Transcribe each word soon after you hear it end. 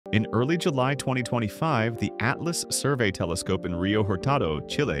In early July 2025, the Atlas Survey Telescope in Rio Hurtado,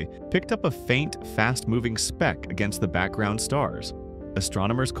 Chile, picked up a faint, fast-moving speck against the background stars.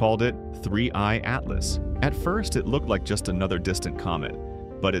 Astronomers called it 3I Atlas. At first, it looked like just another distant comet,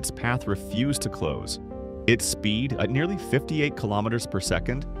 but its path refused to close. Its speed, at nearly 58 kilometers per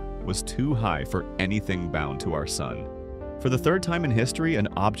second, was too high for anything bound to our sun. For the third time in history, an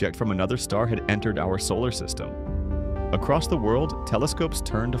object from another star had entered our solar system. Across the world, telescopes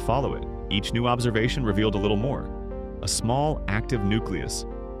turned to follow it. Each new observation revealed a little more. A small, active nucleus,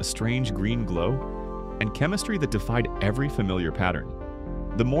 a strange green glow, and chemistry that defied every familiar pattern.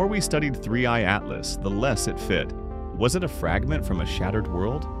 The more we studied 3I Atlas, the less it fit. Was it a fragment from a shattered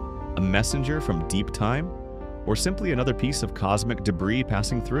world? A messenger from deep time? Or simply another piece of cosmic debris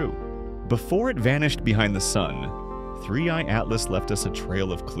passing through? Before it vanished behind the sun, 3I Atlas left us a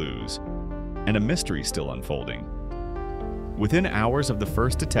trail of clues, and a mystery still unfolding. Within hours of the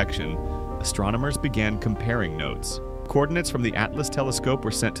first detection, astronomers began comparing notes. Coordinates from the Atlas telescope were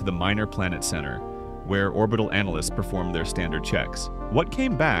sent to the Minor Planet Center, where orbital analysts performed their standard checks. What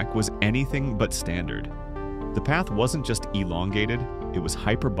came back was anything but standard. The path wasn't just elongated, it was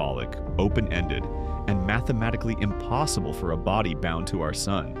hyperbolic, open-ended, and mathematically impossible for a body bound to our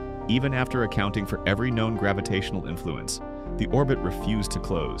sun. Even after accounting for every known gravitational influence, the orbit refused to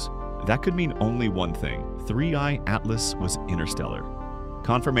close. That could mean only one thing: 3I Atlas was interstellar.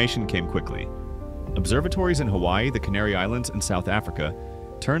 Confirmation came quickly. Observatories in Hawaii, the Canary Islands, and South Africa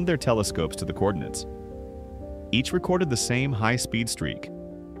turned their telescopes to the coordinates. Each recorded the same high-speed streak.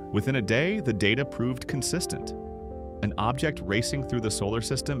 Within a day, the data proved consistent. An object racing through the solar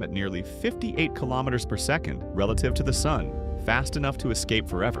system at nearly 58 kilometers per second relative to the sun, fast enough to escape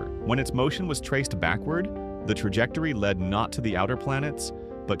forever. When its motion was traced backward, the trajectory led not to the outer planets,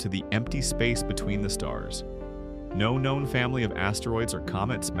 but to the empty space between the stars. No known family of asteroids or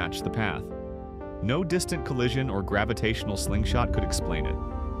comets matched the path. No distant collision or gravitational slingshot could explain it.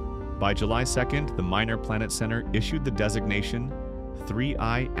 By July 2nd, the Minor Planet Center issued the designation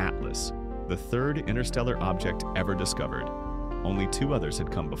 3I Atlas, the third interstellar object ever discovered. Only two others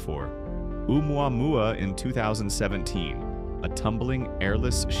had come before. Oumuamua in 2017, a tumbling,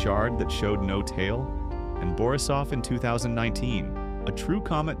 airless shard that showed no tail, and Borisov in 2019, a true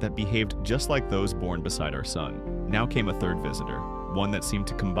comet that behaved just like those born beside our sun. Now came a third visitor, one that seemed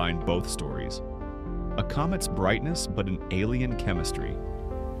to combine both stories. A comet's brightness, but an alien chemistry.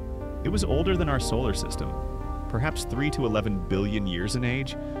 It was older than our solar system, perhaps 3 to 11 billion years in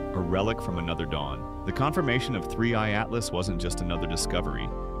age, a relic from another dawn. The confirmation of 3I Atlas wasn't just another discovery.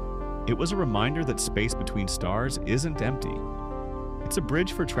 It was a reminder that space between stars isn't empty. It's a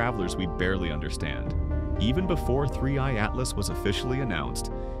bridge for travelers we barely understand. Even before 3I Atlas was officially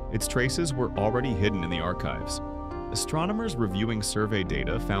announced, its traces were already hidden in the archives. Astronomers reviewing survey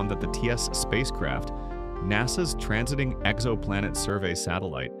data found that the TS spacecraft, NASA's Transiting Exoplanet Survey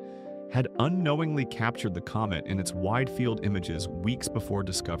satellite, had unknowingly captured the comet in its wide-field images weeks before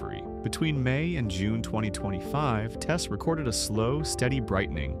discovery. Between May and June 2025, TESS recorded a slow, steady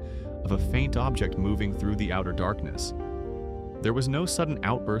brightening of a faint object moving through the outer darkness. There was no sudden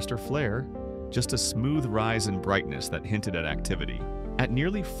outburst or flare, just a smooth rise in brightness that hinted at activity. At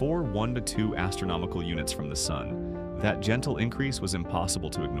nearly 4 1:2 astronomical units from the Sun, that gentle increase was impossible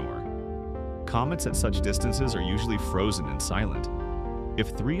to ignore. Comets at such distances are usually frozen and silent.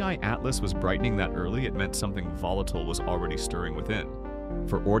 If 3I Atlas was brightening that early, it meant something volatile was already stirring within.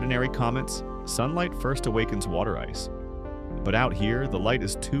 For ordinary comets, sunlight first awakens water ice. But out here, the light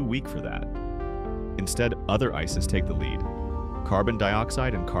is too weak for that. Instead, other ices take the lead. Carbon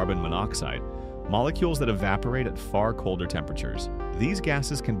dioxide and carbon monoxide, molecules that evaporate at far colder temperatures. These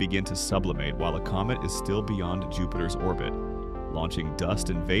gases can begin to sublimate while a comet is still beyond Jupiter's orbit, launching dust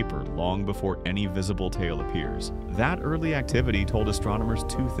and vapor long before any visible tail appears. That early activity told astronomers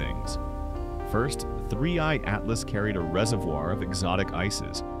two things. First, 3I Atlas carried a reservoir of exotic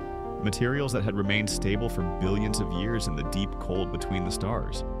ices, materials that had remained stable for billions of years in the deep cold between the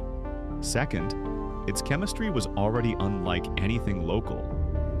stars. Second, its chemistry was already unlike anything local.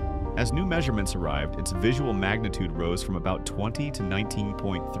 As new measurements arrived, its visual magnitude rose from about 20 to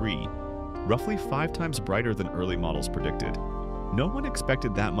 19.3, roughly 5 times brighter than early models predicted. No one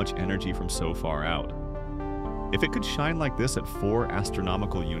expected that much energy from so far out. If it could shine like this at 4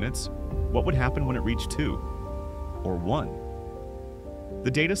 astronomical units, what would happen when it reached 2? Or 1?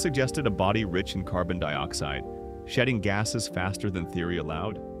 The data suggested a body rich in carbon dioxide, shedding gases faster than theory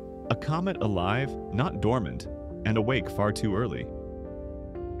allowed. A comet alive, not dormant, and awake far too early.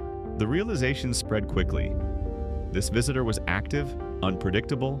 The realization spread quickly. This visitor was active,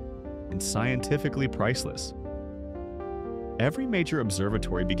 unpredictable, and scientifically priceless. every major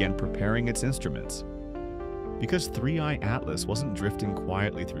observatory began preparing its instruments. Because 3i Atlas wasn't drifting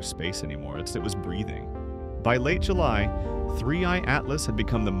quietly through space anymore, it was breathing. By late July, 3i Atlas had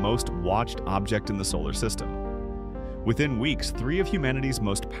become the most watched object in the solar system. Within weeks, 3 of humanity's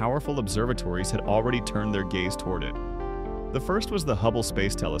most powerful observatories had already turned their gaze toward it. The first was the Hubble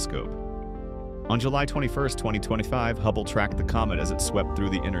Space Telescope. On July 21, 2025, Hubble tracked the comet as it swept through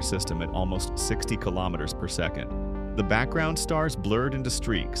the inner system at almost 60 kilometers per second. The background stars blurred into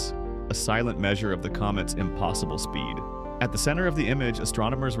streaks, a silent measure of the comet's impossible speed. At the center of the image,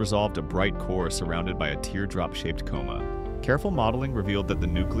 astronomers resolved a bright core surrounded by a teardrop-shaped coma. Careful modeling revealed that the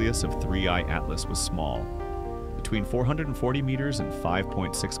nucleus of 3i Atlas was small, between 440 meters and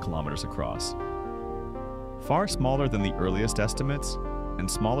 5.6 kilometers across. Far smaller than the earliest estimates, and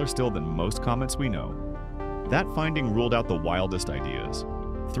smaller still than most comets we know. That finding ruled out the wildest ideas.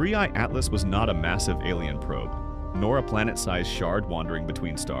 3i Atlas was not a massive alien probe, nor a planet-sized shard wandering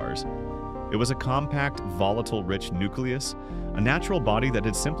between stars. It was a compact, volatile-rich nucleus, a natural body that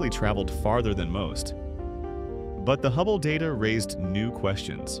had simply traveled farther than most. But the Hubble data raised new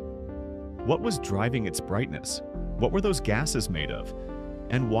questions. What was driving its brightness? What were those gases made of?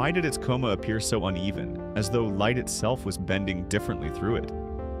 And why did its coma appear so uneven, as though light itself was bending differently through it?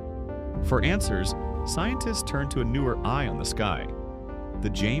 For answers, scientists turned to a newer eye on the sky, the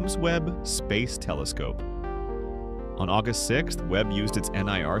James Webb Space Telescope. On August 6th, Webb used its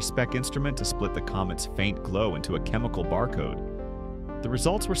NIR spec instrument to split the comet's faint glow into a chemical barcode. The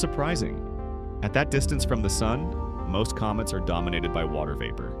results were surprising. At that distance from the sun, most comets are dominated by water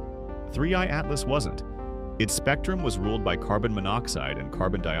vapor. 3i Atlas wasn't. Its spectrum was ruled by carbon monoxide and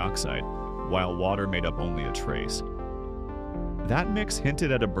carbon dioxide, while water made up only a trace. That mix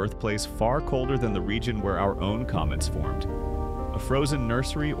hinted at a birthplace far colder than the region where our own comets formed, a frozen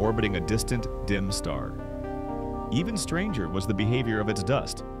nursery orbiting a distant, dim star. Even stranger was the behavior of its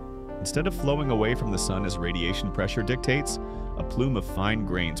dust. Instead of flowing away from the sun as radiation pressure dictates, a plume of fine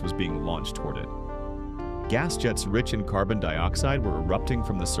grains was being launched toward it. Gas jets rich in carbon dioxide were erupting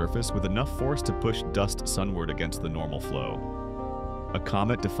from the surface with enough force to push dust sunward against the normal flow. A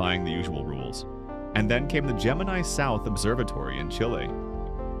comet defying the usual rules. And then came the Gemini South Observatory in Chile.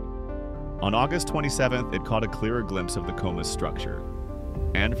 On August 27th, it caught a clearer glimpse of the coma's structure.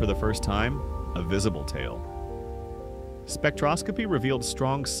 And for the first time, a visible tail. Spectroscopy revealed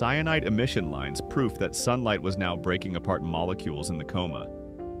strong cyanide emission lines, proof that sunlight was now breaking apart molecules in the coma.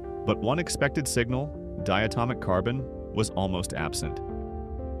 But one expected signal, diatomic carbon, was almost absent.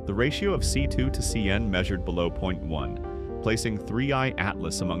 The ratio of C2 to Cn measured below 0.1, placing 3i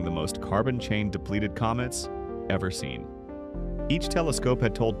Atlas among the most carbon chain depleted comets ever seen. Each telescope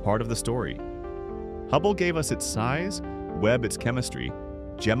had told part of the story. Hubble gave us its size, Webb its chemistry,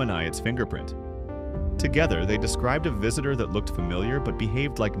 Gemini its fingerprint. Together, they described a visitor that looked familiar but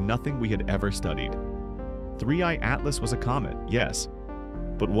behaved like nothing we had ever studied. 3i Atlas was a comet, yes,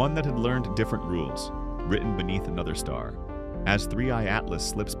 but one that had learned different rules, written beneath another star. As 3i Atlas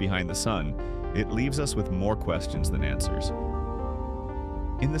slips behind the sun, it leaves us with more questions than answers.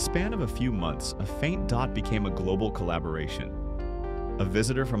 In the span of a few months, a faint dot became a global collaboration. A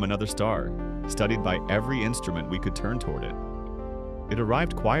visitor from another star, studied by every instrument we could turn toward it. It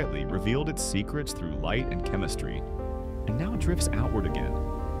arrived quietly, revealed its secrets through light and chemistry, and now drifts outward again,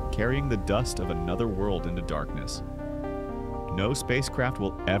 carrying the dust of another world into darkness. No spacecraft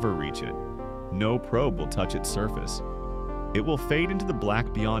will ever reach it. No probe will touch its surface. It will fade into the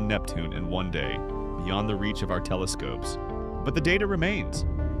black beyond Neptune in one day, beyond the reach of our telescopes. But the data remains.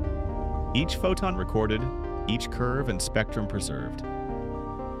 Each photon recorded, each curve and spectrum preserved.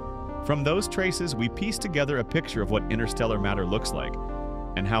 From those traces, we piece together a picture of what interstellar matter looks like,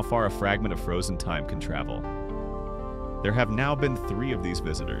 and how far a fragment of frozen time can travel. There have now been 3 of these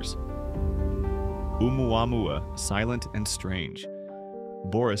visitors. Oumuamua, silent and strange.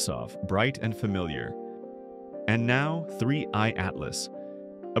 Borisov, bright and familiar. And now, 3i Atlas,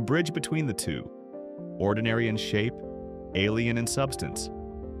 a bridge between the two, ordinary in shape, alien in substance.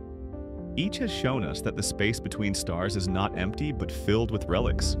 Each has shown us that the space between stars is not empty but filled with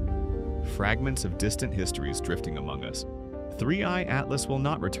relics, fragments of distant histories drifting among us. 3i Atlas will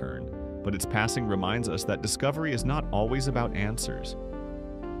not return, but its passing reminds us that discovery is not always about answers.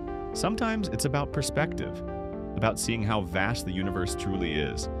 Sometimes it's about perspective, about seeing how vast the universe truly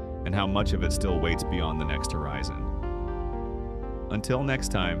is, and how much of it still waits beyond the next horizon. Until next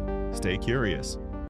time, stay curious.